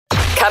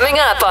Coming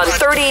up on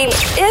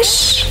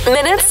 30-ish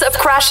minutes of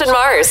Crash and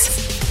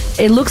Mars.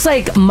 It looks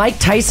like Mike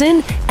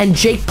Tyson and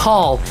Jake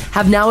Paul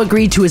have now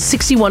agreed to a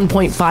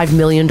 $61.5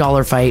 million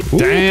fight.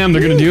 Damn,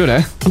 they're going to do it,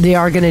 eh? They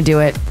are going to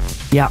do it.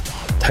 Yeah.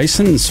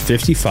 Tyson's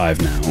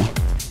 55 now,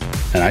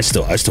 and I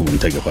still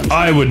wouldn't take a punch.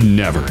 I would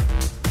never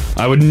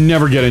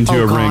get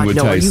into a ring with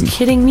Tyson. Are you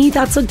kidding me?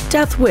 That's a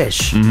death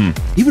wish.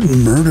 Mm-hmm. He would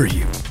murder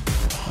you.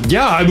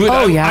 Yeah, I would.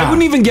 Oh, yeah. I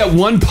wouldn't even get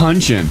one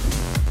punch in.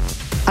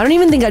 I don't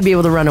even think I'd be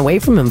able to run away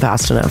from him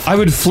fast enough. I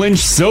would flinch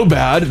so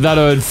bad that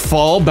I would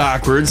fall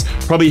backwards,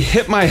 probably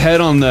hit my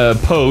head on the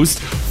post,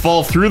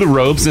 fall through the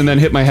ropes, and then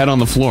hit my head on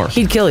the floor.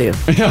 He'd kill you.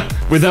 Yeah,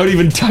 without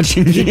even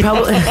touching you.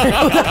 Probably,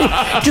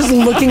 just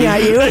looking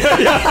at you.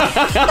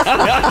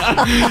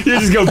 You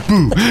just go,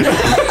 boo.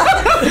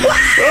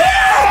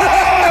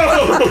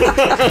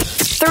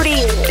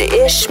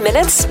 30-ish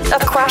minutes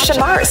of Crash and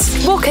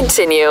Mars. We'll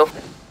continue.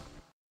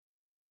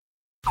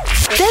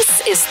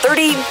 This is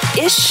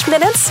 30-ish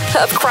minutes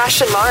of Crash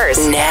and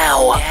Mars. Now.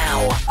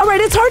 All right,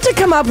 it's hard to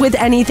come up with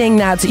anything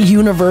that's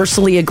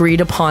universally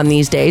agreed upon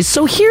these days.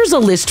 So here's a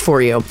list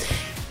for you.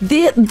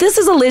 This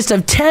is a list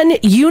of 10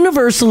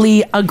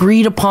 universally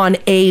agreed upon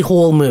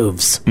a-hole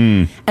moves.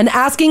 And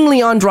asking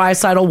Leon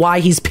Draisaitl why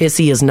he's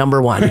pissy is number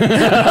one.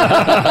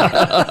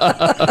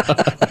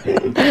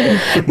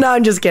 No,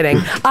 I'm just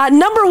kidding.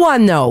 Number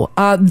one, though,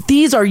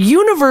 these are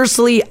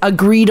universally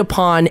agreed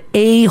upon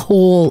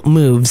a-hole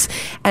moves.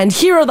 And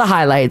here are the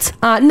highlights.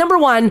 Number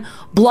one,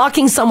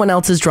 blocking someone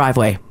else's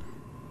driveway.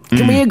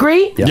 Can we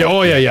agree? Yeah.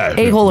 Oh, yeah.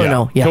 A-hole or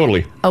no? Yeah.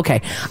 Totally.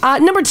 Okay.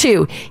 Number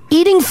two,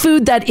 eating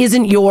food that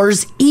isn't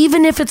yours,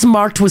 even if it's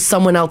marked with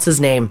someone else's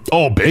name.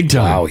 Oh, big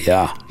time. Oh,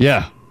 yeah.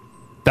 Yeah.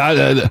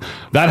 That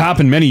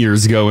happened many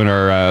years ago in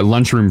our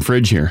lunchroom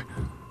fridge here.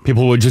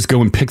 People would just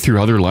go and pick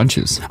through other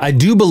lunches. I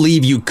do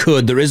believe you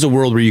could. There is a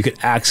world where you could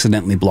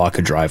accidentally block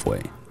a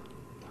driveway.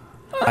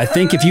 I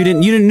think if you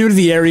didn't new to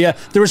the area,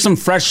 there was some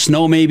fresh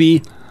snow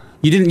maybe.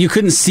 You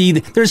couldn't see.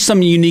 There's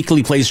some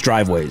uniquely placed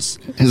driveways.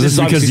 Is this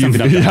because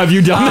have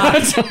you done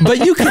that?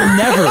 But you could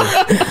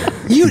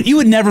never. You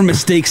would never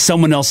mistake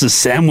someone else's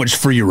sandwich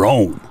for your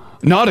own.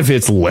 Not if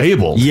it's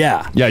labeled.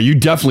 Yeah. Yeah, you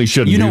definitely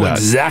shouldn't do that. You know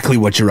exactly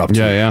what you're up to.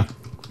 Yeah.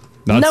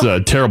 That's a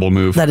terrible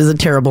move. That is a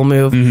terrible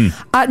move.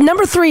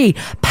 Number three,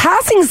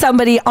 passing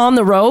somebody on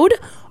the road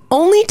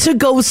only to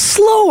go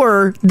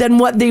slower than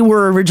what they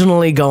were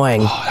originally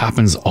going. Oh, it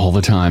happens all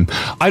the time.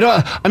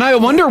 I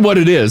wonder what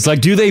it is.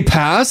 Like, do they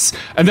pass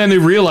and then they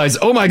realize,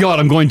 oh my God,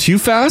 I'm going too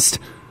fast?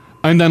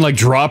 And then like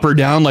drop her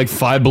down like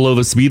 5 below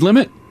the speed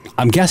limit?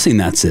 I'm guessing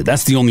that's it.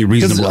 That's the only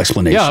reasonable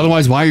explanation. Yeah,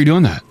 otherwise, why are you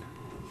doing that?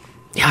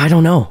 Yeah, I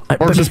don't know.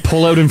 Or just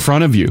pull out in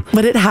front of you.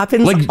 But it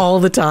happens all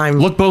the time.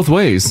 Look both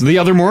ways. The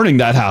other morning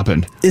that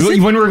happened.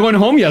 When we were going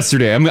home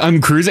yesterday,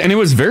 I'm cruising, and it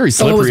was very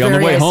slippery on the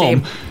way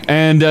home.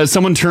 And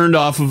someone turned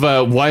off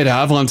of White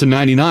Ave onto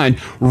 99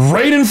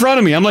 right in front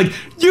of me. I'm like,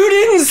 you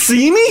didn't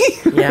see me?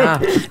 Yeah.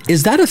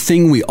 Is that a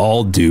thing we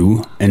all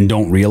do and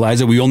don't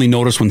realize it? We only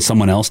notice when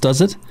someone else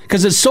does it?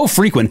 Because it's so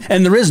frequent,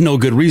 and there is no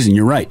good reason.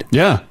 You're right.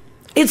 Yeah.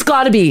 It's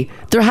got to be.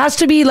 There has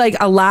to be like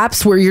a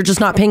lapse where you're just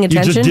not paying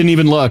attention. You just didn't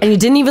even look. And you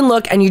didn't even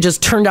look, and you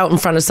just turned out in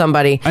front of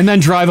somebody. And then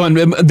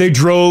they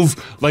drove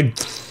like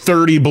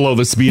 30 below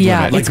the speed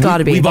limit. Yeah, it's got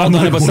to be. We've all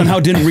done it, but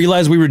somehow didn't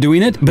realize we were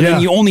doing it. But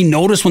then you only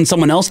notice when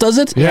someone else does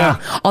it. Yeah.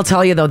 I'll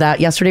tell you, though, that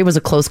yesterday was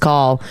a close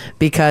call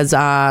because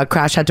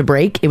Crash had to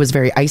brake. It was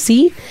very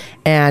icy,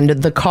 and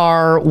the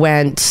car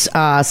went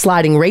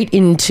sliding right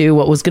into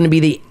what was going to be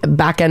the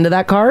back end of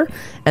that car,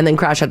 and then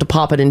Crash had to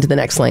pop it into the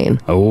next lane.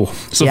 Oh.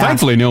 So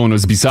thankfully no one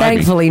was beside me.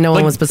 Thankfully no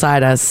one was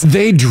beside us.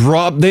 They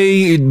turned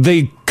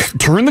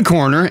the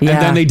corner and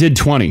then they did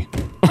 20.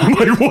 I'm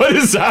like, what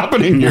is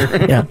happening here?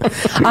 Yeah.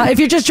 If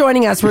you're just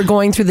joining us, we're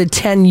going through the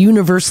 10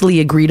 universally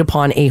agreed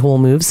upon a-hole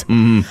moves.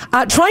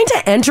 Trying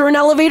to enter an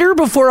elevator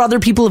before other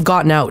people have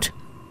gotten out.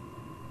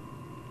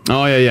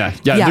 Oh, yeah.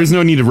 There's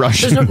no need to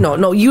rush.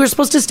 No. You were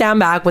supposed to stand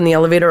back when the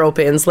elevator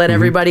opens, let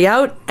everybody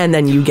out, and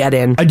then you get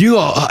in. I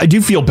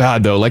do feel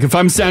bad, though. Like, if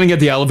I'm standing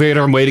at the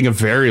elevator, I'm waiting a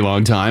very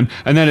long time,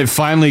 and then it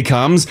finally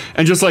comes,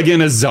 and just like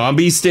in a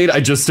zombie state, I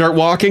just start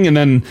walking, and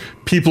then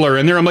people are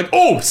in there. I'm like,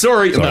 oh,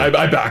 sorry. And then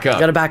I back up.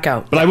 Gotta back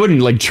out. But I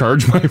wouldn't, like,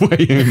 charge my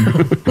way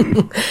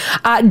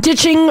in.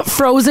 Ditching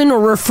frozen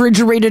or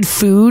refrigerated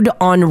food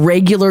on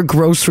regular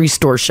grocery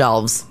store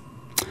shelves.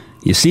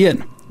 You see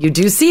it. You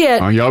do see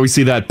it. Oh, you always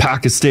see that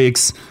pack of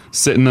steaks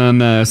sitting on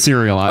the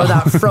cereal aisle. Or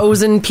that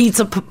frozen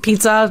pizza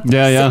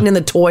sitting in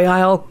the toy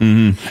aisle.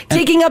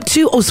 Taking up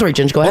to... Oh, sorry,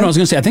 Ginge, go ahead. I was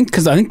going to say, I think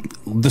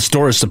the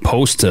store is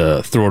supposed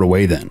to throw it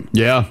away then.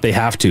 Yeah. They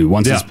have to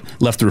once it's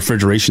left the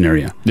refrigeration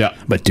area. Yeah.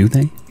 But do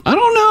they? I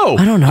don't know.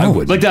 I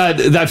would. Like that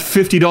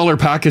 $50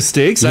 pack of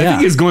steaks, I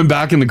think is going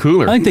back in the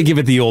cooler. I think they give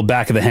it the old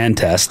back of the hand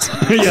test.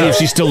 See if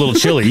she's still a little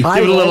chilly. Give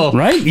it a little.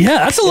 Right? Yeah,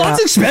 that's a lot.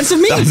 That's expensive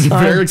meat. That's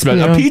very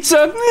expensive. A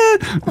pizza?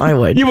 I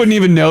would. You wouldn't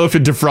even know if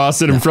it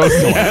defrosted and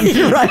frozen again.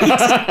 You're right.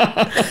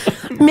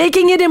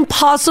 Making it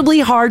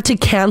impossibly hard to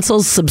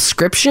cancel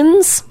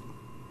subscriptions.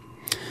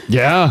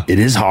 Yeah. It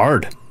is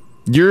hard.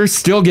 You're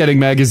still getting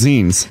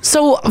magazines.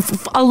 So,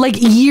 like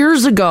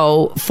years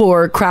ago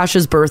for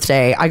Crash's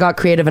birthday, I got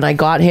creative and I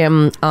got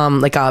him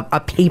like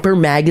a paper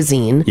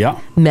magazine. Yeah.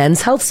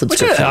 Men's health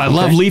subscription. I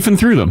love leafing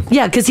through them.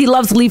 Yeah, because he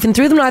loves leafing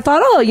through them. And I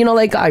thought,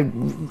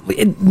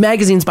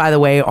 magazines, by the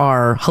way,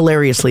 are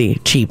hilariously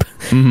cheap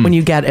when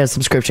you get a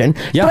subscription.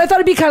 Yeah. But I thought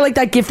it'd be kind of like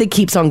that gift that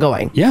keeps on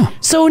going. Yeah.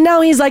 So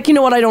now he's like, you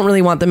know what? I don't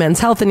really want the Men's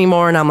Health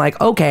anymore. And I'm like,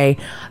 okay.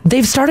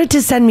 They've started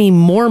to send me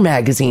more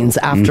magazines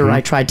after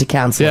I tried to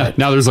cancel it.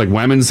 Now there's like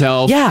Women's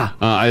Health. Yeah.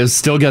 I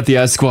still get the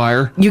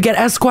Esquire. You get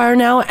Esquire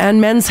now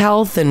and Men's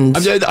Health. And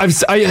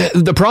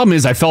the problem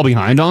is I fell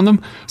behind on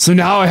them. So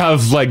now I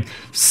have like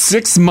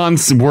 6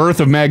 months worth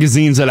of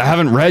magazines that I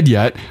haven't read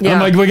yet. Yeah. I'm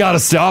like, we got to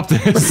stop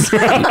this.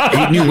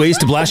 8 new ways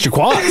to blast your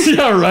quads.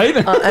 Yeah, right?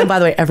 and by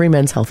the way, every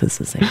Men's Health is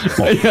the same.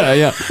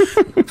 Yeah.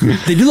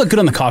 They do look good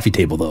on the coffee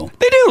table, though.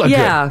 They do look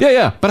Yeah. good.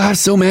 Yeah. But I have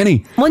so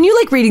many. Well, and you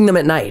like reading them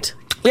at night.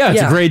 Yeah,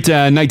 it's a great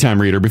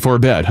nighttime reader before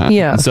bed, huh?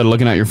 Yeah. Instead of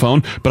looking at your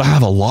phone. But I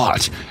have a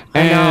lot.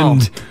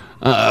 And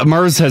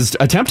Mars has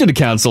attempted to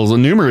cancel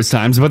numerous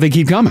times, but they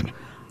keep coming.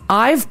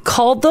 I've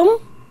called them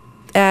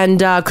and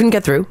couldn't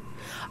get through.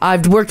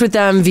 I've worked with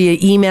them via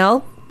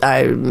email.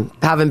 I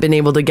haven't been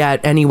able to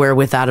get anywhere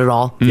with that at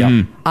all.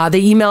 Yeah.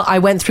 I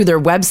went through their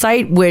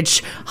website,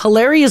 which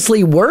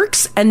hilariously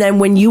works. And then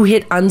when you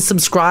hit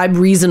unsubscribe,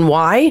 reason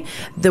why,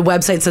 the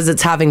website says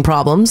it's having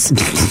problems.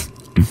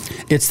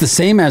 It's the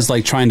same as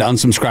like trying to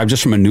unsubscribe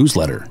just from a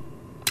newsletter.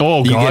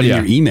 Oh, you God, get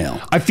in your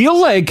email. I feel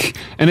like,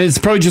 and it's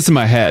probably just in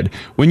my head,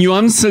 when you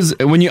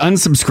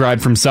unsubscribe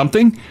from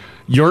something,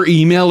 your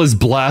email is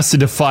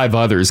blasted to 5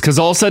 others because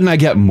all of a sudden I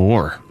get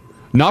more.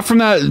 Not from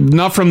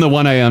the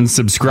one I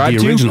unsubscribed to.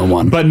 The original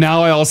one. But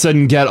now I all of a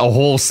sudden get a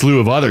whole slew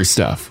of other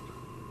stuff.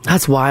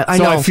 That's why I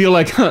So know. I feel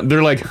like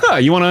they're like,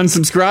 you want to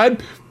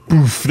unsubscribe?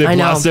 Oof, they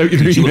blast out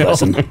your email.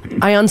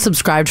 I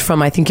unsubscribed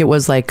from, I think it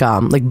was like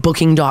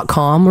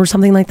booking.com or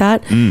something like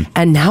that.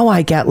 And now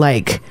I get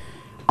like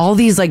all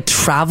these like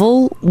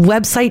travel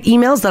website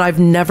emails that I've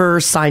never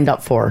signed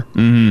up for.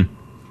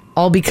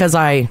 All because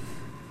they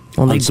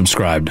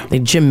unsubscribed. They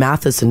Jim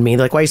Matheson me.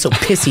 They're like, why are you so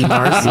pissy,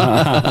 Mars?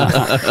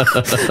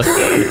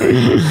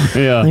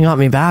 Yeah. They got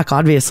me back,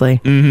 obviously.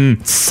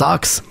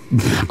 Sucks.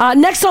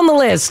 Next on the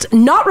list,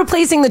 not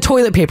replacing the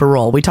toilet paper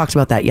roll. We talked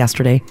about that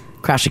yesterday.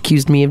 Crash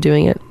accused me of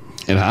doing it.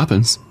 It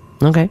happens.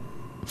 Okay.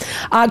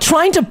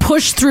 Trying to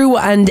push through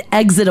and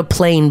exit a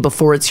plane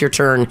before it's your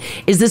turn.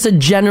 Is this a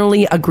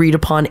generally agreed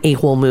upon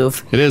a-hole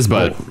move? It is,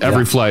 but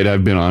every flight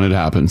I've been on, it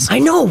happens. I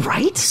know,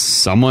 right?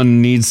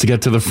 Someone needs to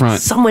get to the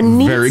front. Someone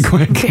needs very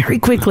quick. Very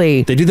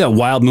quickly. They do that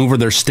wild move where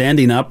they're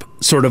standing up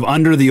sort of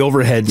under the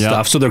overhead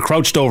stuff. So they're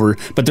crouched over,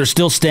 but they're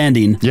still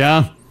standing.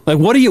 Yeah. Like,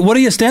 what are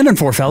you standing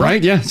for, fella?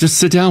 Right? Yeah. Just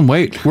sit down,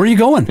 wait. Where are you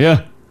going?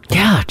 Yeah.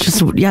 Yeah,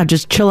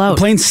 just chill out. The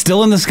plane's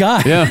still in the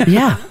sky. Yeah.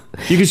 Yeah.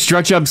 You can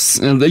stretch up,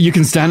 you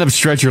can stand up,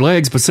 stretch your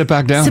legs, but sit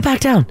back down. Sit back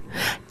down.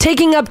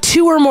 Taking up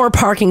 2 or more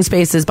parking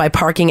spaces by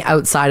parking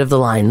outside of the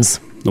lines.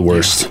 The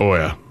worst. Oh,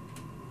 yeah.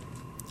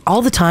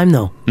 All the time,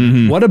 though.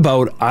 What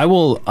about, I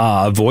will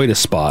avoid a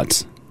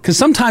spot. Because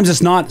sometimes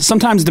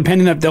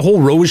depending on the whole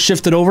row is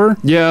shifted over.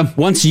 Yeah.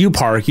 Once you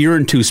park, you're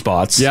in 2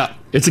 spots. Yeah.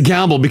 It's a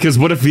gamble because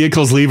what if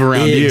vehicles leave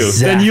around you?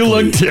 Then you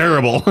look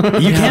terrible.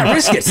 You can't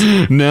risk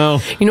it. No.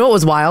 You know what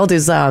was wild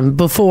is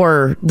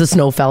before the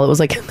snow fell, it was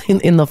like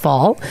in the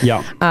fall.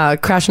 Yeah.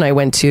 Crash and I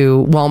went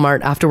to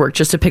Walmart after work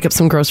just to pick up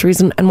some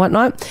groceries and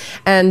whatnot.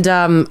 And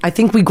I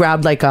think we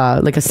grabbed like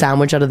a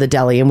sandwich out of the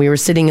deli, and we were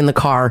sitting in the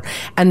car,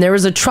 and there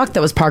was a truck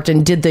that was parked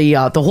and did the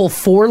whole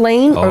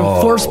 4-lane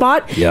or 4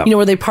 spot. Yeah. You know,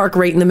 where they park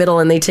right in the middle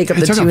and they take up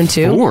the 2 and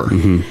 2. 4.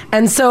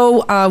 And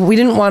so we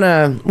didn't want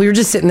to. We were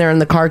just sitting there in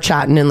the car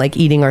chatting and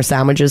like eating our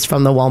sandwiches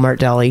from the Walmart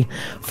deli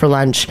for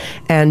lunch,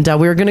 and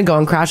we were gonna go,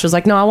 and Crash was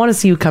like, no, I want to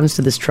see who comes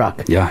to this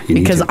truck. Yeah, you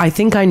need because to. I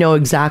think I know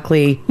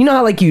exactly. You know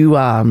how like you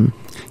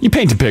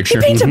paint a picture.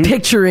 You paint a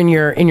picture in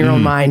your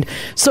own mind.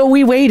 So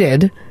we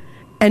waited,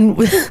 and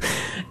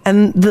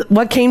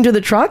what came to the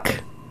truck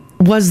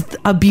was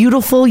a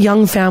beautiful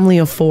young family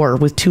of 4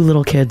 with 2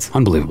 little kids.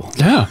 Unbelievable.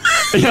 Yeah.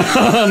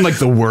 I'm like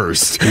the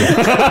worst.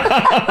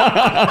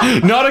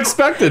 Not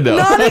expected, though.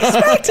 Not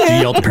expected. Do you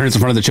yell at the parents in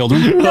front of the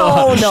children?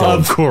 No.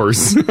 Of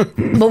course.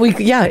 But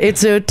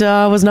it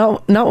was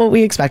not what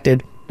we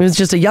expected. It was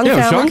just a young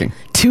family, shocking.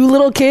 2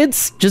 little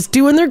kids just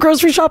doing their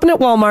grocery shopping at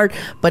Walmart,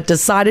 but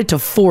decided to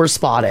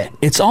 4-spot it.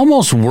 It's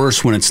almost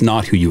worse when it's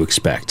not who you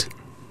expect.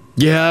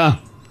 Yeah.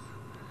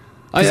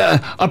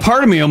 A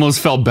part of me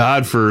almost felt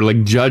bad for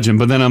like judging,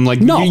 but then I'm like,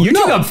 you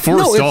took up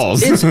 4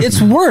 stalls. It's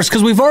worse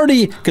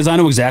because I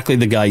know exactly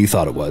the guy you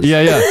thought it was.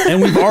 Yeah.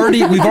 And we've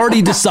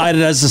already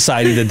decided as a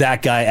society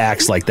that guy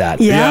acts like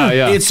that.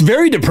 Yeah. It's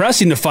very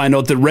depressing to find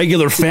out that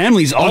regular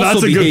families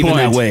also behave in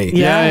that way.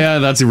 Yeah,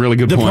 that's a really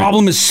good point. The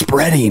problem is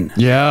spreading.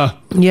 Yeah.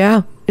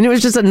 Yeah. And it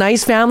was just a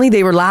nice family.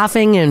 They were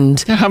laughing and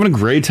having a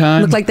great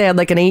time. Looked like they had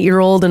like an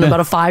 8-year-old and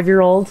about a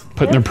 5-year-old.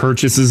 Putting their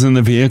purchases in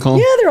the vehicle.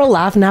 Yeah, they're all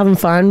laughing, having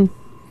fun.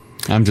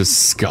 I'm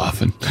just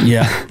scoffing.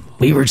 Yeah.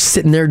 We were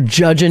sitting there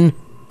judging.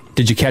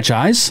 Did you catch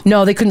eyes?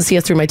 No, they couldn't see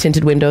us through my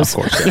tinted windows.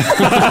 Of course.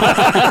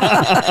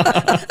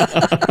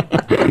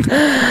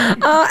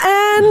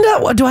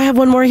 And do I have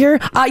one more here?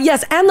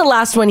 Yes, and the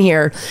last one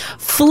here.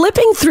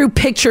 Flipping through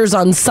pictures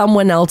on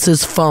someone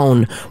else's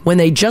phone when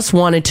they just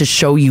wanted to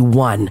show you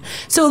one.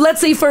 So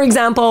let's say, for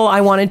example,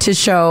 I wanted to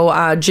show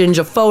Ginge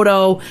a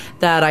photo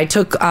that I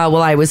took while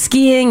I was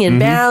skiing in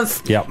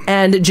Banff. Yep.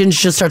 And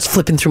Ginge just starts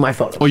flipping through my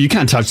photo. Well, you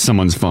can't touch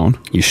someone's phone.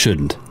 You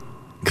shouldn't.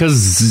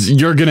 Because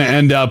you're going to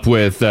end up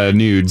with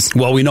nudes.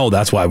 Well, we know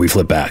that's why we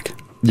flip back.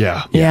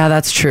 Yeah. Yeah,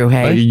 that's true,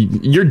 hey?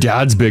 Your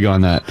dad's big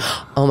on that.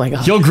 Oh, my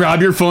God. He'll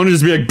grab your phone and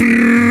just be like,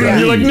 Yeah.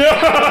 You're like, no!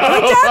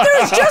 Dad,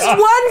 there's just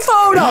one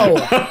photo!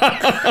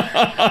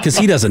 Because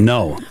he doesn't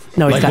know.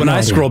 No, he's like got when no I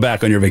idea. scroll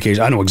back on your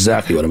vacation, I know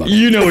exactly what I'm about.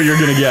 You know what you're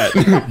going to get.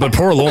 But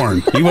poor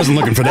Lauren, he wasn't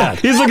looking for that.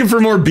 He's looking for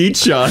more beach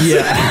shots.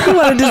 Yeah. He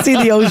wanted to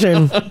see the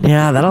ocean.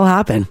 Yeah, that'll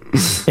happen.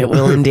 It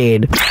will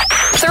indeed.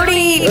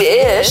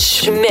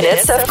 30-ish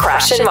minutes of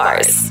Crash and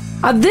Mars.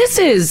 This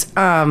is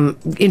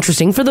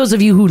interesting for those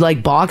of you who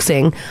like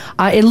boxing.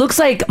 It looks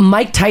like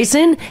Mike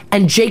Tyson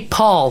and Jake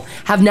Paul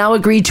have now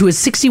agreed to a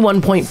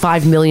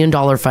 $61.5 million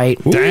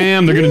fight.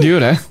 Damn, they're going to do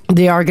it, eh?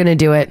 They are going to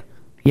do it.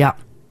 Yeah.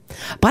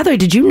 By the way,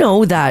 did you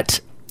know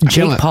that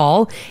Jake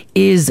Paul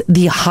is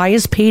the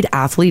highest paid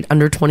athlete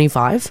under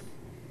 25?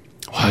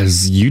 Wow,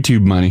 it's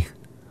YouTube money.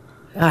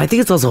 I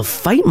think it's also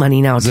fight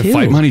money now, Is too. it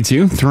fight money,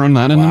 too? Throwing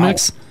that in the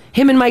mix?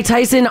 Him and Mike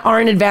Tyson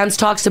are in advanced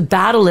talks to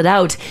battle it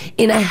out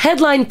in a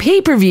headline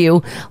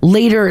pay-per-view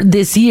later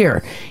this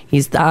year.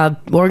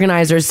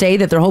 Organizers say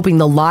that they're hoping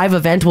the live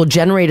event will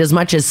generate as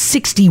much as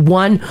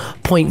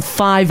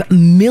 $61.5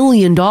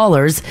 million.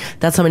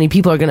 That's how many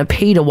people are going to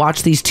pay to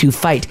watch these two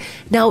fight.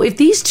 Now, if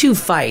these two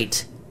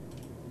fight,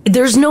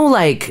 there's no,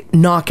 like,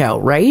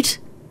 knockout, right?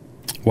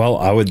 Well,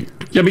 I would...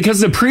 Yeah,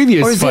 because the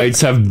previous fights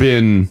have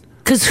been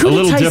Because who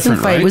did Tyson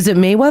fight? Right? Was it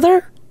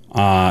Mayweather?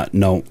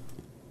 No.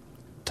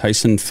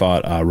 Tyson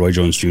fought Roy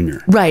Jones Jr.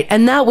 Right,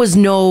 and that was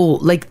no,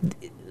 like,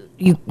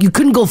 you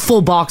couldn't go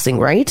full boxing,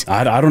 right?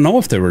 I don't know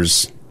if there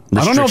was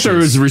I don't know if there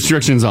was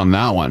restrictions on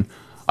that one.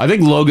 I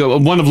think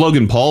one of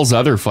Logan Paul's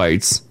other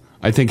fights,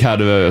 I think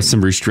had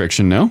some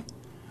restriction, no?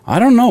 I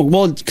don't know.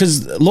 Well,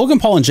 because Logan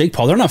Paul and Jake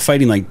Paul, they're not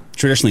fighting like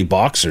traditionally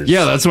boxers.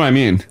 Yeah, that's what I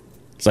mean.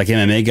 It's like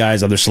MMA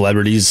guys, other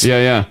celebrities.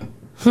 Yeah.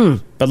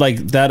 But like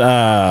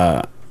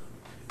that,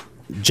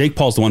 Jake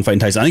Paul's the one fighting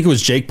Tyson. I think it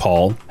was Jake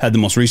Paul had the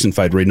most recent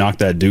fight where he knocked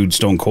that dude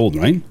stone cold,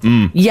 right?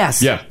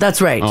 Yes. Yeah.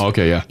 That's right. Oh,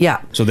 okay, yeah.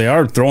 Yeah. So they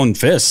are throwing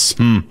fists.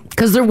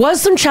 Because there was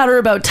some chatter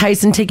about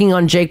Tyson taking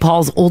on Jake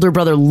Paul's older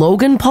brother,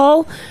 Logan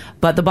Paul,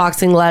 but the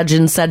boxing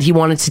legend said he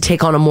wanted to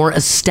take on a more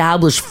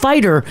established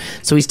fighter,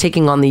 so he's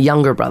taking on the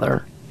younger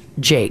brother,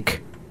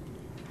 Jake.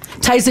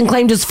 Tyson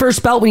claimed his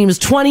first belt when he was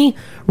 20,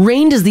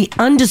 reigned as the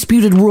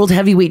undisputed world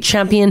heavyweight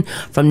champion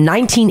from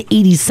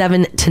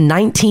 1987 to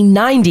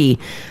 1990.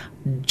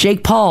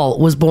 Jake Paul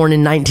was born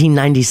in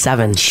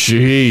 1997.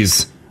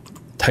 Jeez.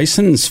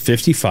 Tyson's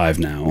 55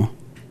 now,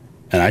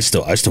 and I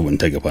still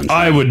wouldn't take a punch.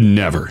 I would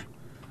never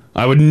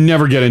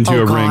get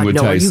into a ring with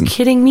no, Tyson. Are you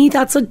kidding me?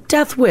 That's a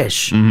death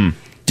wish.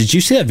 Did you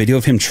see that video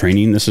of him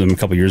training? This was a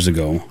couple years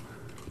ago.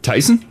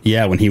 Tyson?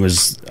 Yeah, when he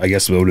was, I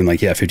guess, voted in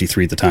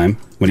 53 at the time,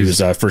 when he was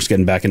first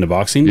getting back into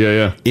boxing.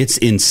 Yeah. It's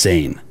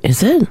insane.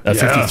 Is it? A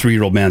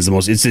 53-year-old man's the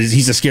most,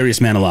 he's the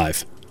scariest man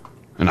alive.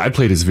 And I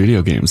played his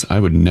video games. I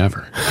would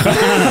never.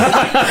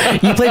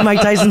 You played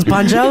Mike Tyson's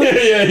Punch-Out?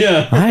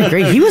 Yeah. I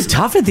agree. He was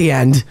tough at the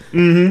end.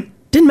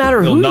 Didn't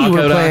matter who you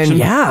were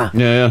playing. Action.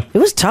 Yeah. It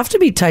was tough to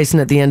beat Tyson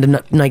at the end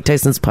of Mike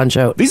Tyson's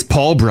Punch-Out. These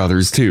Paul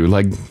brothers, too.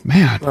 Like,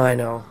 man. I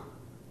know.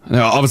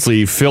 They're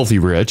obviously filthy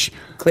rich.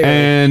 Clearly.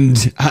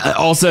 And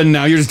all of a sudden,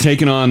 now you're just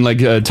taking on, like,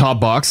 top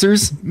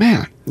boxers?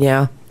 Man.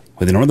 Yeah.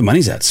 Well, they know where the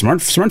money's at.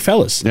 Smart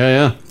fellas.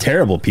 Yeah.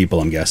 Terrible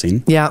people, I'm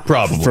guessing. Yeah.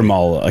 Probably. From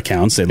all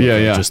accounts. They look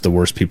like just the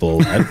worst people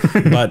alive.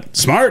 But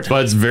smart.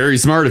 But it's very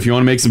smart if you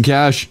want to make some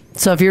cash.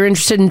 So if you're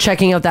interested in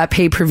checking out that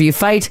pay-per-view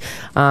fight,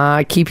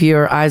 keep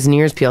your eyes and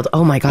ears peeled.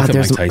 Oh my God, Look at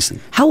there's Mike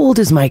Tyson. How old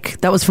is Mike?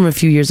 That was from a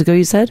few years ago,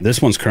 you said?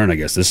 This one's current, I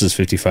guess. This is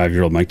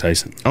 55-year-old Mike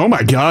Tyson. Oh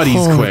my God,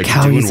 he's Holy quick.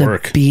 cow, doing he's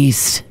work. a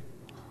beast.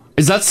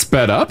 Is that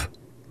sped up?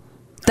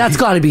 That's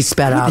got to be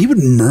sped up. He would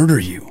murder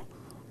you.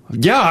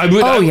 Yeah, I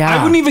would. Oh, yeah.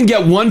 I wouldn't even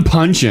get one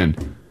punch in.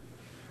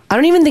 I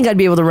don't even think I'd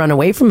be able to run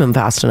away from him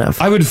fast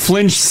enough. I would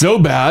flinch so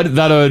bad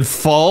that I would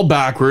fall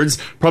backwards,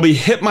 probably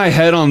hit my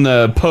head on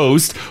the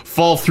post,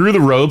 fall through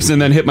the ropes,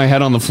 and then hit my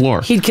head on the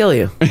floor. He'd kill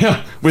you.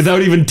 Yeah,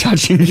 without even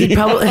touching me.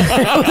 Probably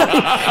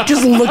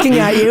just looking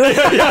at you.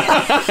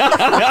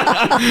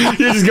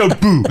 You just go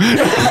boo.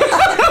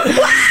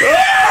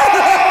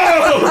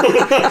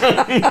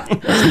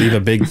 Leave a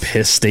big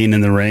piss stain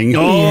in the ring.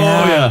 Oh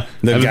yeah.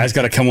 The guy's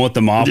got to come with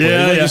the mop.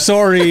 Yeah, Like, yeah.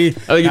 Sorry, I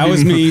think that it'd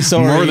was be me.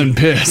 Sorry. More than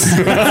piss.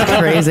 That's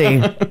crazy.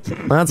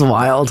 That's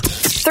wild.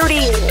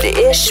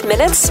 30-ish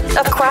minutes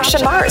of Crash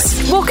and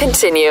Mars. We'll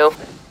continue.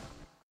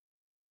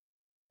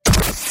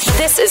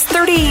 This is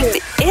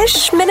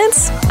 30-ish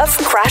minutes of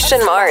Crash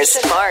and Mars.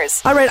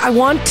 All right, I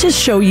want to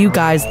show you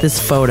guys this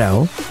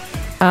photo.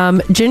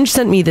 Ginge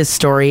sent me this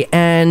story,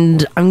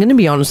 and I'm going to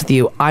be honest with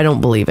you, I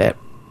don't believe it.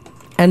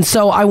 And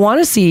so I want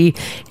to see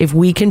if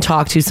we can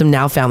talk to some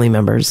Now family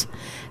members.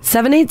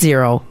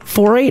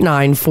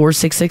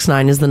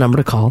 780-489-4669 is the number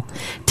to call.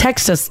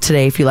 Text us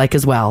today if you like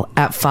as well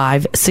at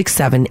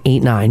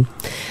 56789.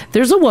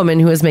 There's a woman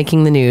who is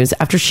making the news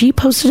after she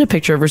posted a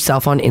picture of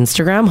herself on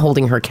Instagram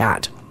holding her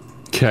cat.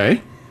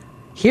 Okay.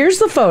 Here's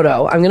the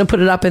photo. I'm going to put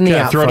it up in the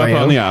app. Throw it for up you.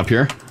 on the app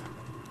here.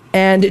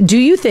 And do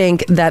you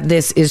think that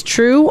this is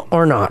true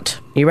or not?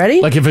 You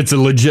ready? Like if it's a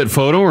legit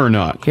photo or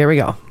not. Here we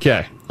go.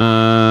 Okay.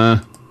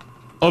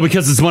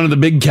 Because it's one of the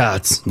big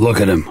cats. Look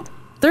at him.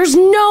 There's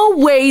no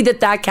way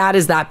that cat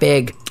is that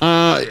big.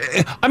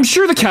 I'm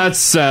sure the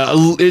cat's,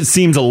 it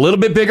seems a little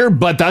bit bigger,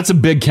 but that's a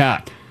big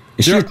cat.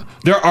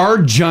 There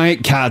are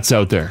giant cats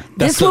out there.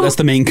 That's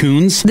the Maine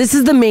Coons? This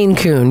is the Maine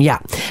Coon, yeah.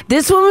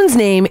 This woman's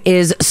name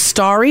is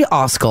Stary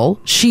Oskal.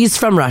 She's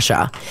from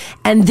Russia.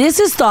 And this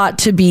is thought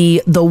to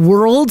be the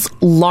world's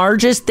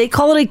largest, they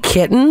call it a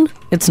kitten.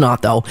 It's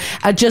not, though,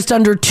 at just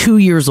under 2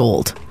 years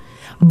old.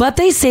 But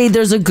they say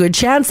there's a good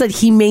chance that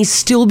he may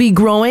still be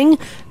growing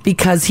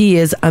because he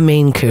is a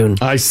Maine Coon.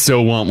 I so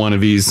want one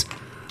of these.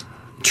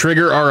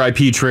 Trigger,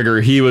 R.I.P.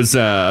 Trigger. He was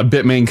a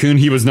bit Maine Coon.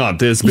 He was not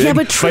this big. Yeah,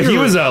 but Trigger, he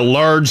was a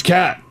large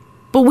cat.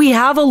 But we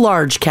have a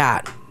large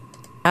cat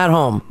at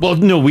home. Well,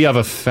 no, we have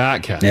a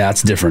fat cat. Yeah,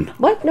 it's different.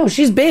 What? No,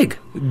 she's big.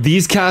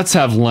 These cats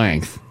have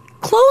length.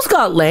 Chloe's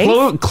got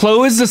length.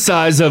 Chloe is the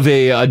size of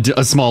a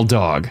small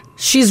dog.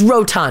 She's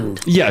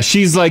rotund. Yeah,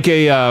 she's like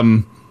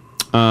a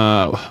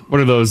what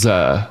are those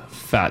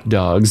fat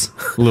dogs?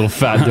 Little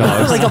fat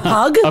dogs. Like a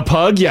pug? A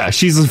pug? Yeah,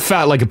 she's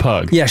fat like a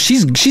pug. Yeah,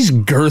 she's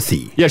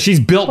girthy. Yeah, she's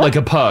built like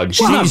a pug.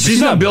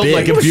 She's not built big.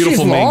 like a beautiful She's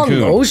Maine long, Coon.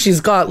 though. She's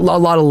got a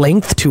lot of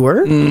length to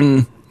her.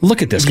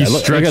 Look at this guy. You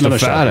Look, stretch I got the another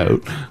fat shot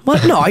out.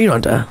 What? No, you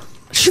don't.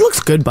 She looks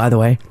good, by the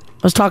way.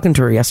 I was talking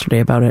to her yesterday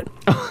about it.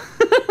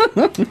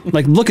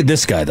 Like, look at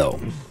this guy, though.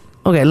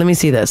 Okay, let me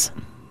see this.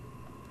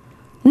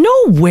 No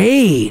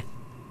way.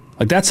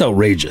 Like, that's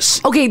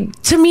outrageous. Okay,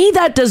 to me,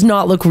 that does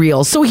not look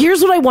real. So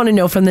here's what I want to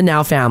know from the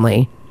Now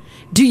family.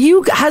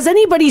 Has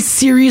anybody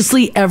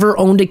seriously ever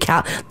owned a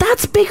cat?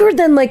 That's bigger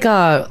than like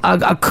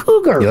a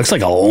cougar. He looks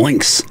like a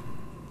lynx.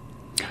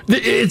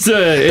 It's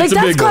a that's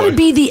big got to boy.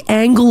 be the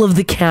angle of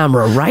the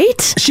camera,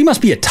 right? She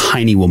must be a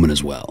tiny woman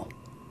as well.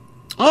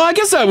 Oh, I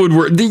guess that would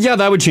work. Yeah,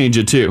 that would change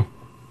it too.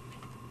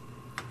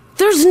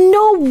 There's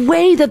no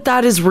way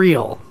that is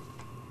real.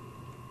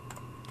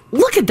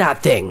 Look at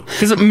that thing.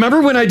 Because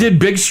remember when I did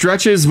big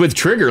stretches with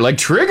Trigger? Like,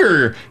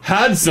 Trigger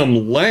had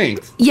some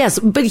length. Yes,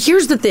 but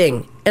here's the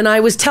thing. And I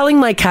was telling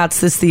my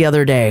cats this the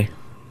other day.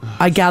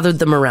 I gathered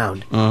them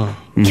around.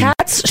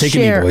 Cats Take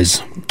it easy,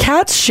 boys.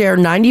 Cats share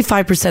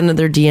 95% of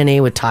their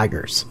DNA with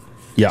tigers.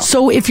 Yeah.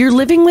 So if you're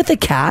living with a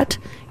cat,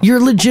 you're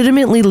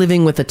legitimately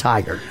living with a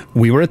tiger.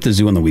 We were at the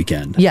zoo on the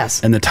weekend.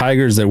 Yes. And the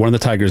tigers there, one of the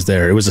tigers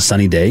there, it was a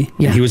sunny day.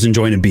 Yeah. And he was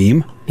enjoying a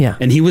beam. Yeah.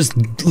 And he was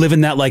living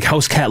that like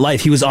house cat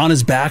life. He was on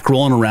his back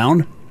rolling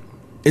around.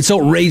 It's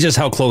outrageous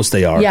how close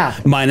they are. Yeah.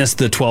 Minus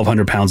the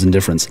 1,200 pounds in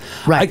difference.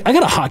 Right. I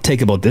got a hot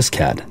take about this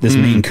cat, this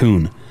Maine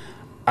Coon.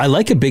 I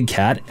like a big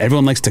cat.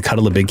 Everyone likes to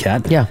cuddle a big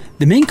cat. Yeah.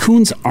 The Maine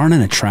Coons aren't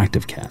an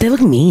attractive cat. They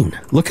look mean.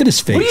 Look at his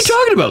face. What are you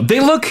talking about?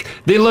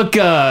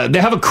 They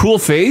have a cool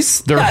face.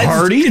 They're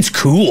hardy. It's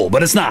cool,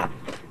 but it's not.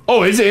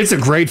 Oh, it's a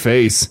great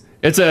face.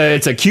 It's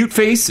a cute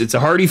face. It's a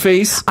hardy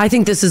face. I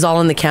think this is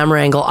all in the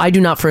camera angle. I do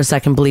not for a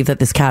second believe that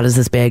this cat is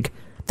this big.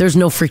 There's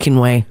no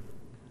freaking way.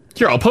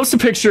 Here, I'll post a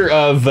picture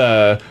of.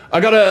 I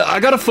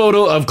got a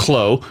photo of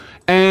Chloe,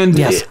 and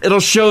Yes. it'll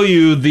show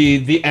you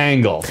the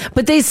angle.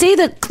 But they say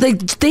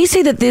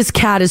that this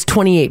cat is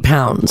 28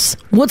 pounds.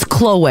 What's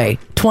Chloe weigh?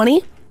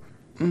 20?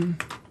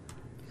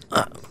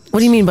 What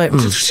do you mean by?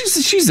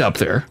 She's up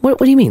there. What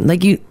do you mean?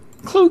 Like you?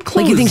 Chloe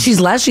Like you think she's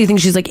less? You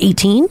think she's like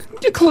 18?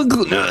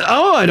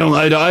 Oh, I don't.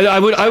 I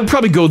would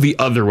probably go the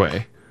other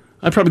way.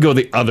 I'd probably go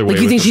the other way. Like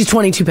you with think this. she's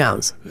 22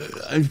 pounds?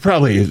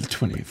 Probably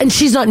 20. And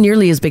she's not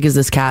nearly as big as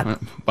this cat.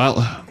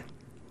 Well,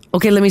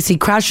 Okay, let me see.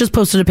 Crash just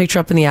posted a picture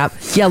up in the app.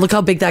 Yeah, look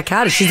how big that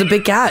cat is. She's a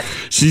big cat.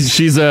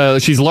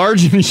 she's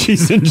large and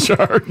she's in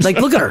charge. Like,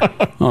 look at her.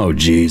 Oh,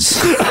 jeez.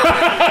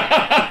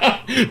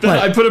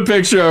 I put a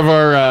picture of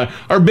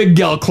our big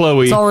gal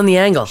Chloe. It's all in the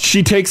angle.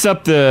 She takes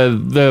up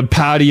the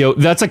patio.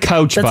 That's a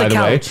couch, That's by a the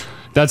way. couch.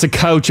 That's a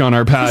couch on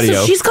our patio.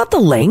 So she's got the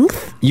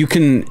length. You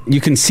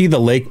can see the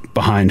lake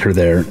behind her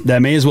there.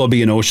 That may as well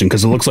be an ocean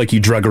because it looks like you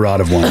drug her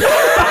out of one.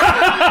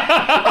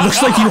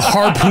 Looks like you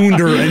harpooned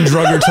her and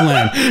drug her to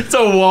land. It's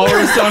a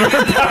walrus on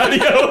her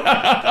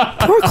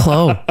patio. Poor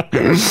Chloe.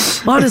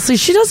 Honestly,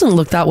 she doesn't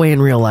look that way in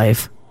real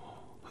life.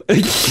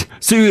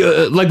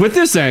 So, like with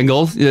this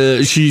angle,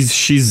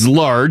 she's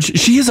large.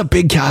 She is a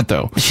big cat,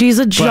 though. She's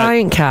a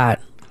giant cat.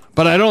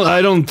 But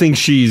I don't think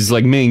she's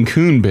like Maine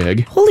Coon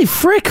big. Holy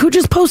frick! Who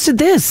just posted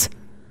this?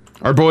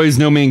 Our boy is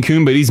no Maine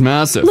Coon, but he's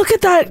massive. Look at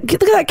that!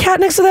 Look at that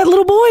cat next to that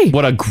little boy.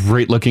 What a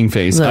great looking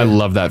face! I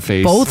love that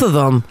face. Both of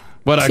them.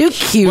 What Two a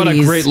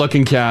cuties. great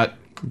looking cat.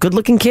 Good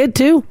looking kid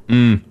too.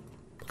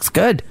 Looks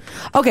good.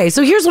 Okay,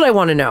 so here's what I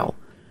want to know.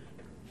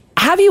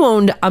 have you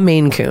owned a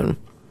Maine Coon?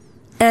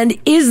 And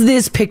is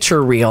this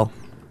picture real?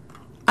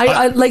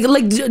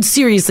 Like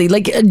seriously,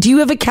 like, do you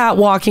have a cat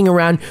walking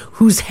around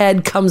whose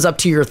head comes up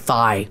to your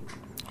thigh?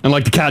 And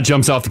like the cat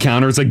jumps off the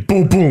counter, it's like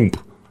boom, boom.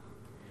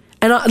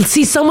 And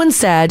see, someone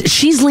said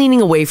she's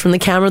leaning away from the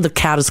camera. The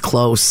cat is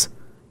close.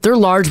 They're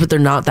large, but they're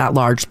not that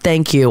large.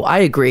 Thank you. I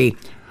agree.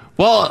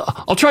 Well,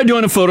 I'll try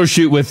doing a photo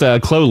shoot with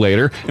Chloe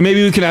later, and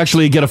maybe we can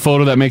actually get a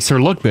photo that makes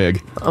her look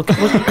big. Okay.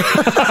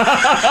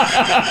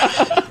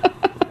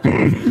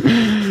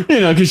 You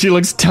know, because she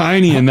looks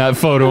tiny in that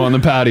photo on the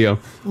patio.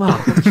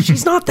 Wow,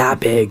 she's not that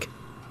big.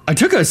 I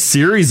took a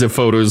series of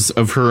photos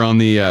of her on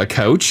the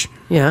couch.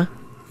 Yeah.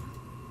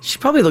 She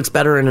probably looks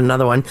better in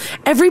another one.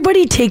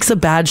 Everybody takes a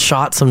bad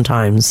shot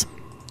sometimes.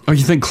 Oh,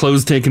 you think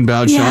Chloe's taking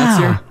bad shots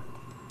here?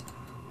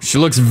 She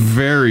looks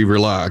very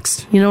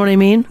relaxed. You know what I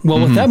mean?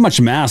 Well, with that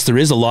much mass, there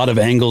is a lot of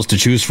angles to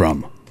choose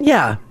from.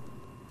 Yeah.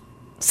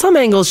 Some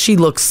angles, she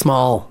looks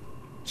small.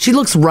 She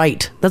looks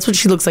right. That's what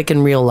she looks like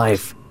in real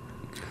life.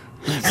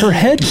 Her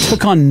head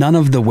took on none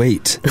of the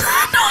weight. No,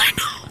 I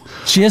know.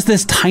 She has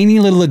this tiny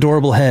little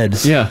adorable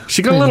head. Yeah,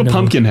 she got a little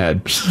pumpkin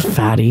head. She's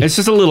fatty. It's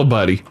just a little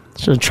buddy.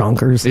 She's a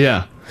chonkers.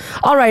 Yeah.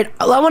 All right,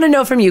 I want to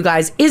know from you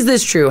guys, is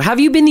this true?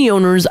 Have you been the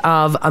owners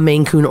of a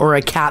Maine Coon or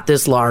a cat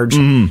this large?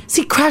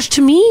 See, Crash,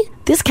 to me,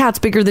 this cat's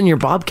bigger than your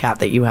bobcat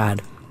that you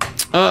had.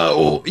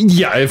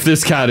 Yeah, if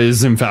this cat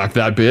is in fact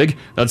that big,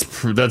 that's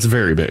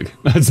very big.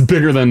 That's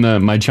bigger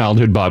than my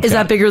childhood bobcat. Is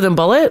that bigger than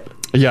Bullet?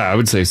 Yeah, I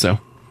would say so.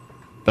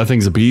 That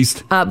thing's a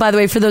beast. By the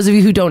way, for those of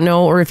you who don't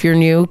know, or if you're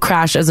new,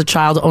 Crash as a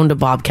child owned a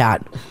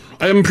bobcat.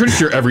 I'm pretty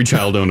sure every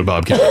child owned a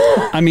bobcat.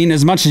 I mean,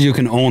 as much as you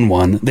can own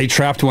one, they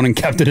trapped one and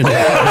kept it in the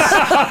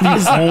house. You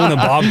just own a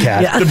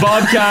bobcat. Yeah. The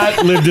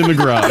bobcat lived in the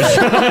garage.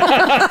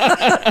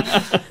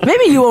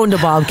 Maybe you owned a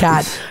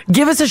bobcat.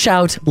 Give us a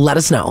shout. Let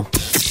us know.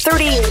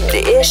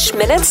 30-ish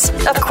minutes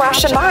of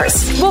Crash and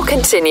Mars. We'll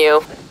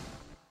continue.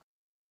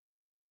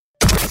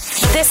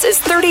 This is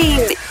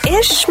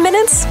 30-ish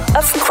minutes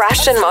of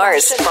Crash and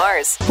Mars.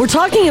 We're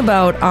talking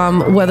about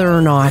whether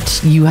or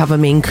not you have a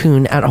Maine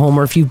Coon at home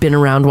or if you've been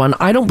around one.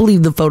 I don't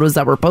believe the photos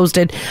that were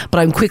posted, but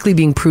I'm quickly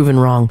being proven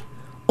wrong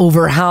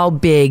over how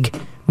big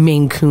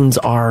Maine Coons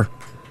are.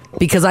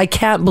 Because I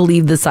can't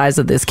believe the size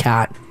of this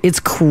cat. It's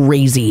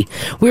crazy.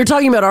 We were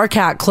talking about our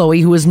cat, Chloe,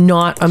 who is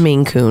not a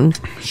Maine Coon.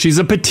 She's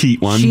a petite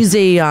one. She's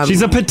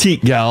a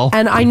petite gal.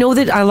 And I know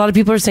that a lot of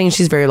people are saying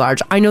she's very large.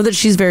 I know that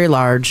she's very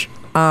large.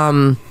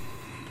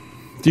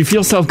 Do you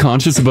feel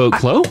self-conscious about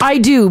Chloe? I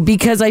do,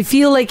 because I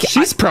feel like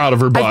she's proud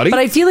of her body. But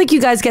I feel like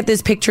you guys get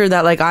this picture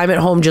that like I'm at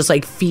home just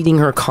like feeding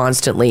her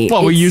constantly.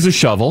 Well, we use a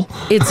shovel.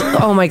 It's,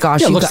 oh my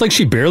gosh. Yeah, it looks like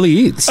she barely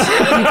eats. You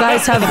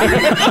guys have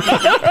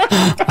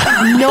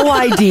no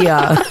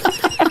idea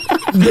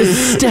the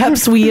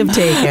steps we have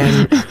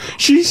taken.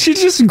 She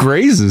just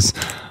grazes.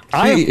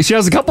 She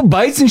has a couple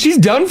bites and she's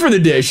done for the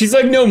day. She's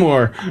like, no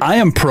more. I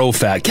am pro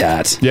fat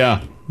cat.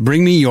 Yeah.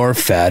 Bring me your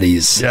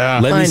fatties. Yeah.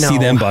 Let me see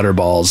them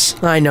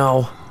butterballs. I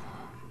know.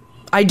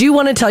 I do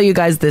want to tell you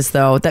guys this,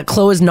 though, that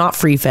Chloe is not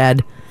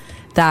free-fed.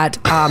 That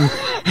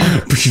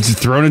she's just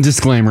throwing a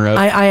disclaimer out.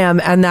 I am,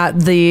 and that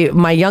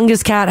my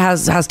youngest cat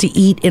has to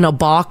eat in a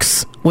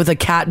box with a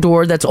cat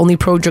door that's only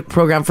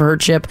programmed for her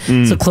chip,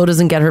 so Chloe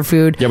doesn't get her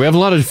food. Yeah, we have a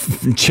lot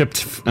of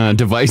chipped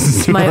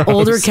devices. In my our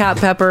older house. cat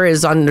Pepper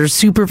is under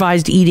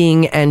supervised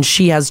eating, and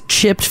she has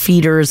chipped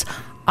feeders.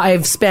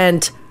 I've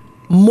spent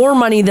more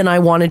money than I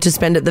wanted to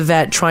spend at the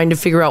vet trying to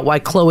figure out why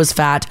Chloe is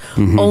fat,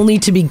 only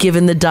to be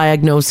given the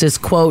diagnosis,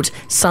 quote,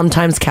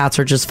 sometimes cats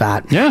are just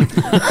fat. Yeah.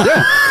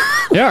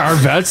 Yeah, our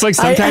vet's like,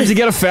 sometimes you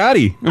get a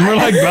fatty. And we're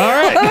like, all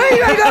right.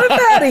 I got a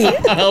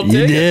fatty.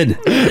 You did.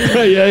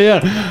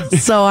 Yeah.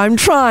 So I'm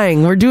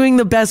trying. We're doing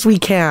the best we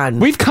can.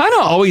 We've kind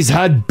of always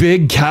had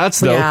big cats,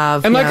 though.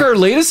 And like our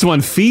latest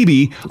one,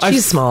 Phoebe.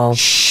 She's small.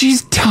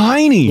 She's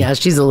tiny. Yeah,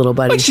 she's a little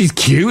buddy. Like, she's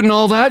cute and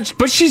all that,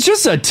 but she's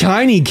just a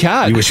tiny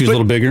cat. You wish she was a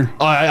little bigger?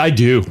 I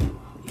do.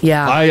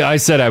 Yeah. I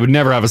said I would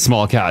never have a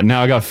small cat.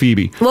 Now I got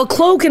Phoebe. Well,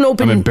 Chloe can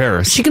open... I'm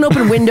embarrassed. She can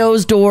open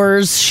windows,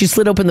 doors. She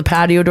slid open the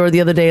patio door the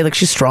other day. Like,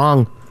 she's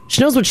strong.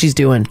 She knows what she's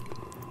doing.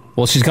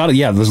 Well, she's got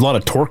there's a lot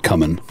of torque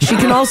coming. She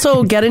can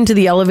also get into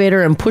the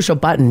elevator and push a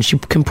button. She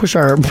can push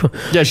our...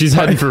 Yeah, she's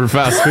heading for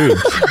fast food.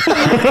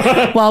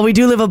 Well, we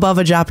do live above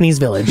a Japanese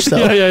village, so...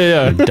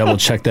 Yeah. Double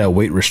check that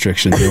weight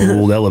restriction in the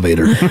old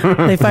elevator.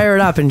 They fire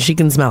it up and she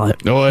can smell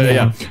it. Oh,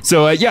 yeah.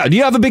 So, do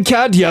you have a big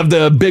cat? Do you have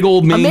the big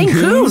old Maine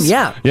Coon?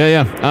 Yeah.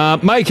 Yeah.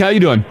 Mike, how you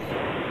doing?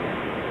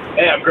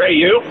 Hey, I'm great.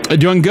 You?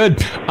 Doing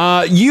good.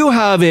 You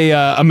have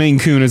a Maine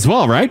Coon as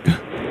well, right?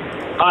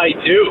 I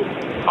do.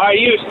 I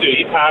used to.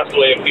 He passed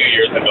away a few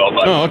years ago.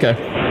 But oh, okay.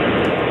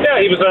 Yeah,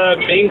 he was a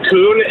Maine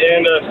Coon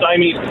and a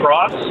Siamese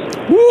cross.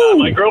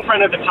 My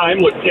girlfriend at the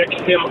time would pick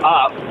him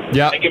up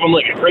and give him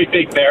like a great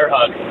big bear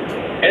hug.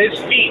 And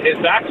his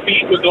back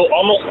feet would go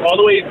almost all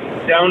the way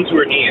down to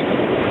her knees.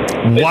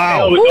 His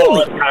tail would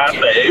go past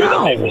it. It was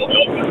a big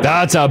boy.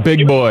 That's a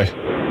big boy.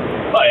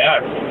 Oh, yeah.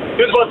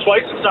 He was about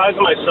twice the size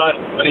of my son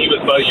when he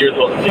was about a year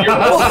old.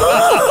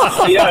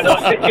 Yeah, no,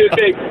 he was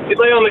big. He'd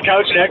lay on the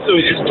couch next to him,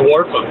 he'd just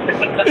dwarf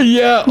him.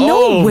 Yeah.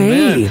 No way.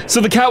 Man.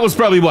 So the cat was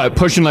probably what,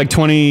 pushing like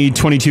 20,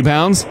 22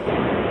 pounds?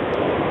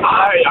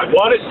 I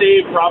want to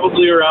say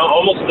probably around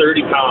almost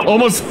 30 pounds.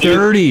 Almost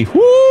 30.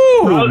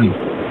 Woo!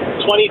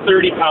 20,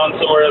 30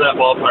 pounds, somewhere in that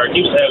ballpark.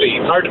 He was heavy.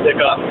 It's hard to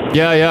pick up.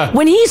 Yeah, yeah.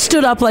 When he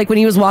stood up, like when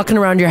he was walking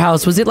around your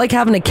house, was it like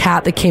having a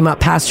cat that came up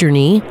past your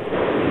knee?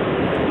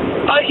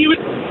 He would,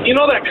 you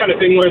know, that kind of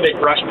thing where they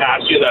brush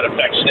past you, that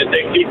affectionate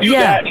thing. He'd do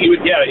that. He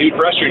would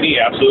brush your knee,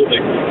 absolutely.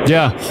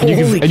 Yeah.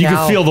 You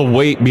could feel the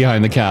weight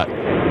behind the cat.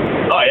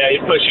 Oh, yeah,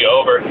 he'd push you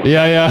over.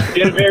 Yeah, yeah. He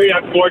had a very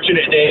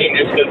unfortunate day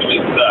just because of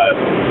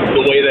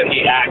the way that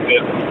he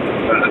acted.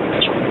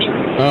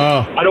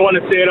 I don't want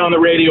to say it on the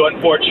radio.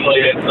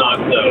 Unfortunately, it's not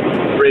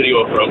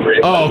radio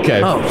appropriate. Oh,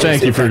 okay.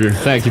 Thank you for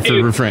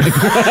refraining.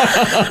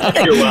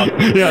 You're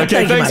welcome. Yeah,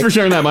 okay. Thanks for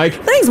sharing that, Mike.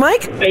 Thanks,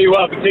 Mike. Hey, you're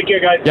welcome. Take care,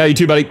 guys. Yeah, you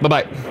too, buddy.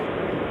 Bye-bye.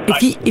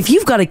 If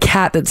you've got a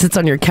cat that sits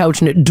on your couch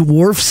and it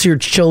dwarfs your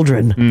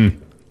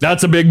children,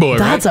 that's a big boy,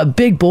 That's a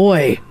big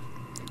boy.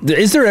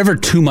 Is there ever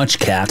too much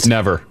cat?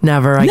 Never,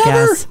 I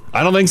guess.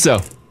 I don't think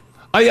so.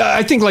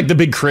 I think like the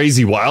big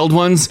crazy wild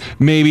ones,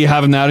 maybe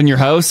having that in your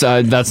house,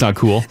 that's not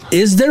cool.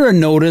 Is there a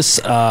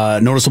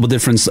noticeable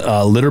difference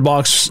litter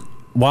box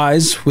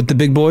wise with the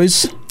big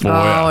boys?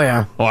 Oh,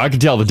 yeah. Oh, I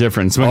could tell the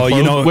difference when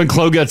you know, when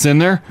Chloe gets in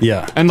there.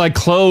 Yeah, and like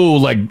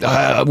Chloe,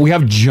 we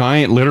have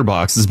giant litter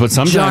boxes, but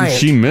sometimes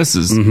she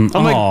misses. I'm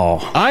like,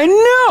 I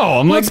know.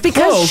 I'm like, it's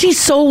because Chloe,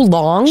 she's so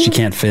long. She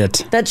can't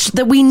fit.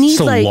 That we need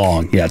so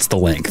long. Yeah, it's the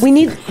length. We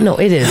need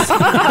it is.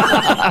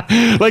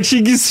 Like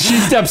she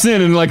steps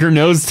in and like her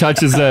nose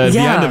touches the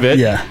end of it.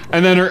 Yeah,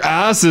 and then her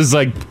ass is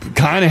like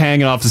kind of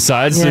hanging off the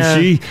side, so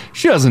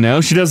she doesn't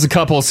know. She does a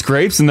couple of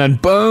scrapes and then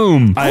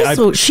boom.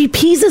 Also, she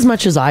pees as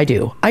much as I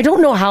do. I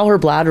don't know how her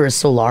bladder is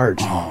so large.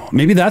 Oh,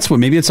 maybe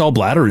it's all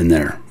bladder in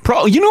there.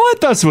 You know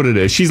what? That's what it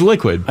is. She's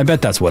liquid. I bet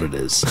that's what it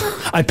is.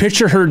 I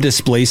picture her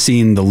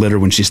displacing the litter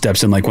when she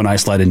steps in, like when I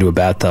slide into a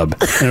bathtub,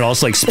 and it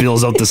also like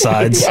spills out the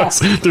sides. Yes.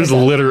 There's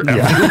litter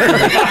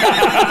everywhere.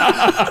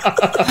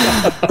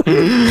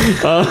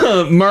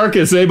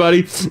 Marcus, hey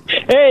buddy.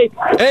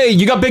 Hey,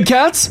 you got big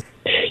cats?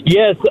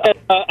 Yes,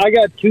 I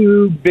got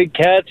 2 big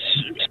cats.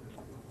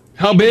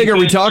 How big are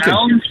we talking?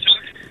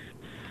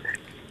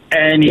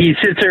 And he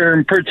sits there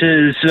and puts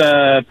his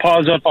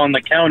paws up on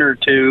the counter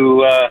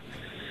to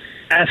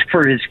ask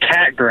for his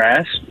cat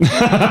grass.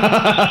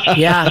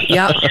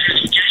 Yeah.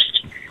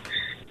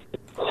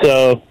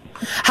 So,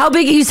 how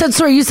big? You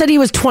said he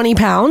was 20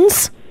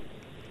 pounds?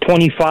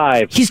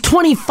 25. He's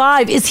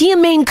 25. Is he a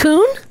Maine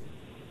Coon?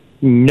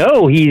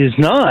 No, he's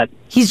not.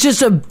 He's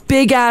just a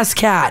big ass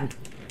cat.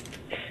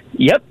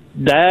 Yep,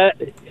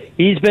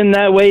 he's been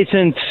that way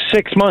since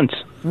 6 months.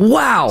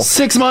 Wow.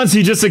 6 months,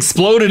 he just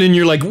exploded and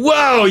you're like,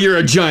 wow, you're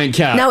a giant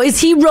cat. Now,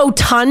 is he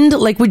rotund?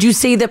 Like, would you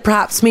say that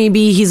perhaps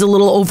maybe he's a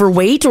little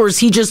overweight, or is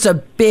he just a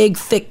big,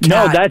 thick cat?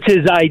 No, that's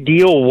his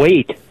ideal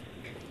weight.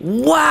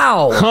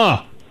 Wow.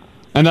 Huh.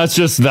 And that's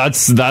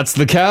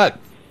the cat.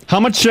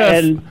 How much?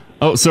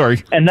 Oh,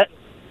 sorry. And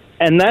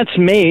that's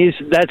Maze.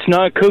 That's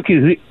not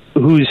Cookie,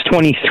 who's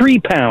 23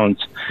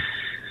 pounds.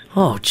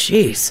 Oh,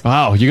 jeez.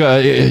 Wow, you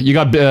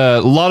got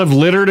a lot of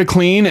litter to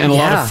clean and a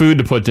lot of food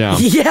to put down.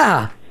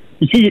 Yeah.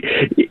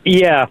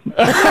 Yeah.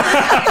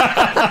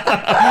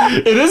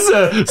 It is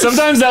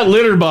sometimes that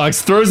litter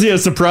box throws you a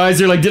surprise.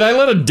 You're like, did I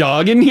let a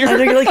dog in here? And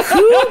you're like,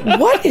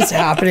 what is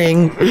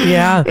happening?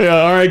 Yeah.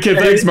 All right, kid.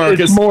 Thanks, Marcus.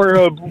 It's more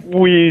of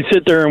we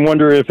sit there and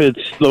wonder if it's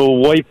the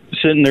wife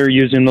sitting there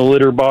using the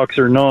litter box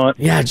or not.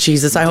 Yeah,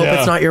 Jesus, I hope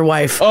it's not your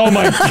wife. Oh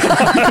my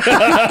God.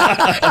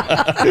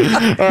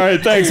 All right,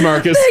 thanks,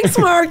 Marcus. Thanks,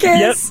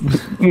 Marcus.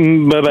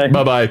 Yep. Bye-bye.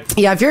 Bye-bye.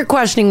 Yeah, if you're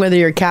questioning whether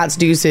your cat's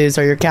deuces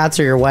or your cats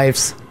or your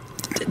wife's.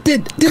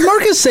 Did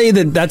Marcus say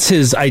that that's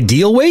his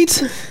ideal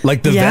weight?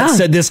 Like the vet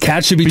said this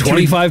cat should be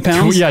 25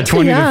 pounds?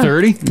 20 to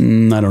 30?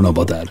 I don't know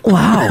about that.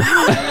 Wow.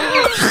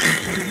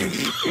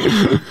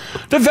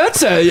 The vets,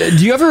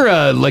 do you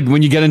ever, like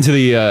when you get into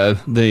the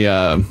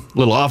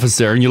little office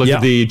there and you look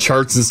at the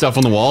charts and stuff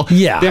on the wall?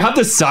 Yeah. They have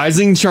the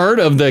sizing chart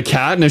of the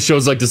cat and it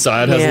shows like the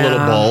side has a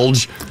little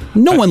bulge.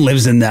 No one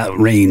lives in that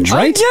range,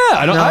 right?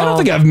 I don't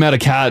think I've met a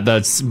cat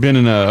that's been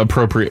in an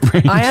appropriate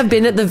range. I have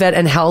been at the vet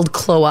and held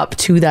Chloe up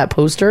to that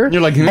poster.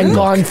 You're like, and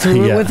gone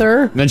through it with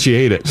her. And then she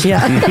ate it.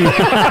 Yeah.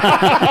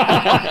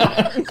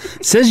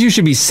 Says you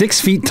should be 6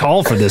 feet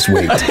tall for this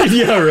weight.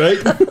 Yeah, right.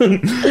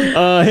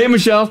 Hey,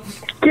 Michelle.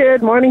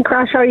 Good morning,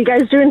 Crash. How are you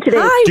guys doing today?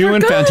 Hi,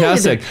 doing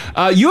fantastic.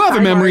 You have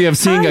a memory of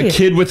seeing a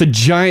kid with a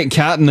giant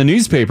cat in the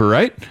newspaper,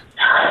 right?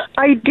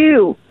 I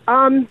do.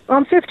 I'm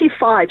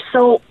 55,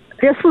 so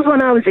this was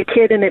when I was a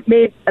kid, and it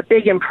made a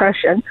big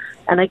impression.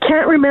 And I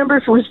can't remember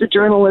if it was the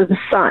Journal or the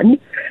Sun,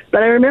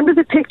 but I remember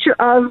the picture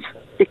of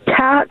the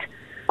cat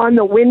on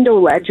the window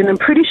ledge, and I'm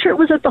pretty sure it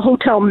was at the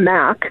Hotel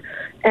Mac.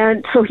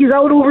 And so he's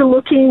out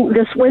overlooking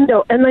this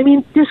window, and I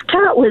mean, this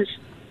cat was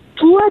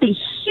bloody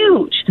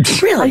huge.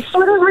 Really? I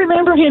sort of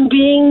remember him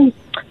being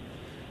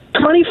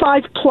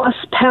 25 plus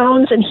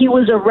pounds, and he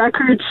was a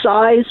record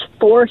size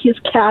for his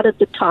cat at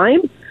the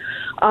time.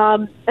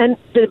 And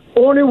the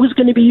owner was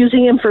going to be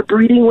using him for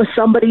breeding with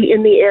somebody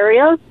in the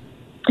area.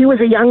 He was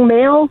a young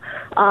male.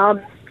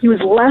 He was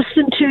less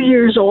than 2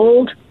 years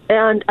old.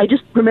 And I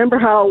just remember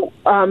how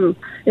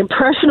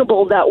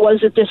impressionable that was,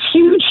 that this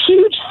huge,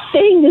 huge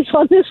thing is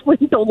on this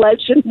window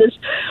ledge in this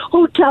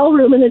hotel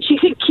room, and that she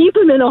could keep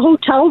him in a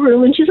hotel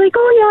room. And she's like,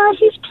 oh, yeah,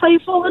 he's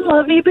playful and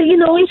lovey, but,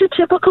 he's a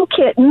typical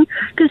kitten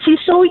because he's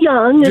so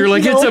young. You're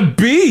like, it's a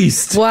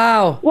beast.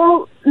 Wow.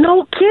 Well,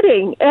 no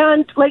kidding.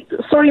 And,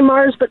 sorry,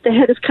 Mars, but the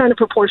head is kind of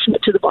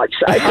proportionate to the body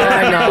size.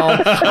 I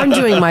know. I'm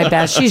doing my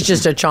best. She's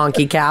just a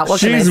chonky cat. What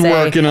can I say? She's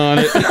working on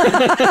it.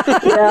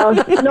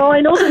 Yeah. No,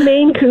 I know the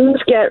Maine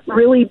Coons get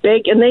really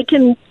big, and they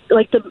can,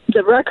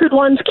 the record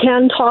ones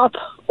can top,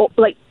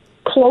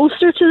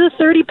 closer to the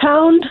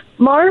 30-pound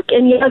mark.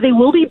 And, yeah, they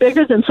will be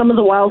bigger than some of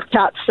the wild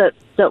cats that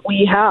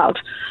we have.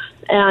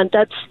 And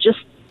that's just,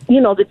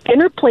 the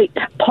dinner plate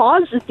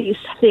paws that these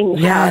things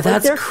have. Yeah,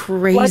 that's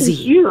crazy.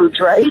 Huge,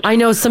 right? I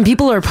know some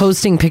people are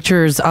posting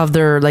pictures of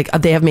their,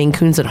 they have Maine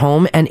Coons at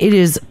home, and it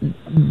is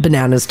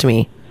bananas to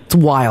me. It's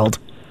wild.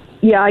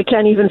 Yeah, I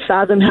can't even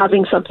fathom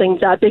having something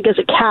that big as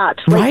a cat.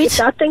 Right? If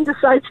that thing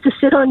decides to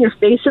sit on your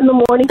face in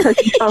the morning because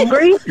he's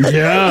hungry,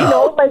 yeah.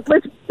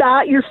 Let's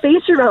bat your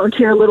face around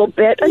here a little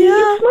bit, and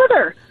you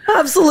smother.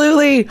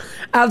 Absolutely.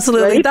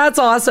 Right? That's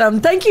awesome.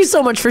 Thank you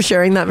so much for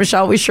sharing that,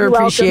 Michelle. We sure You're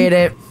appreciate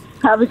welcome. it.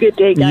 Have a good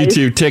day, guys.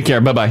 You too. Take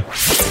care. Bye-bye.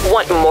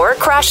 Want more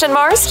Crash and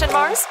Mars?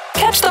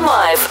 Catch them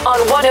live on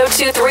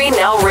 102.3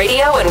 Now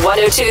Radio and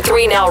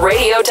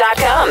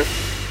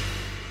 102.3nowradio.com.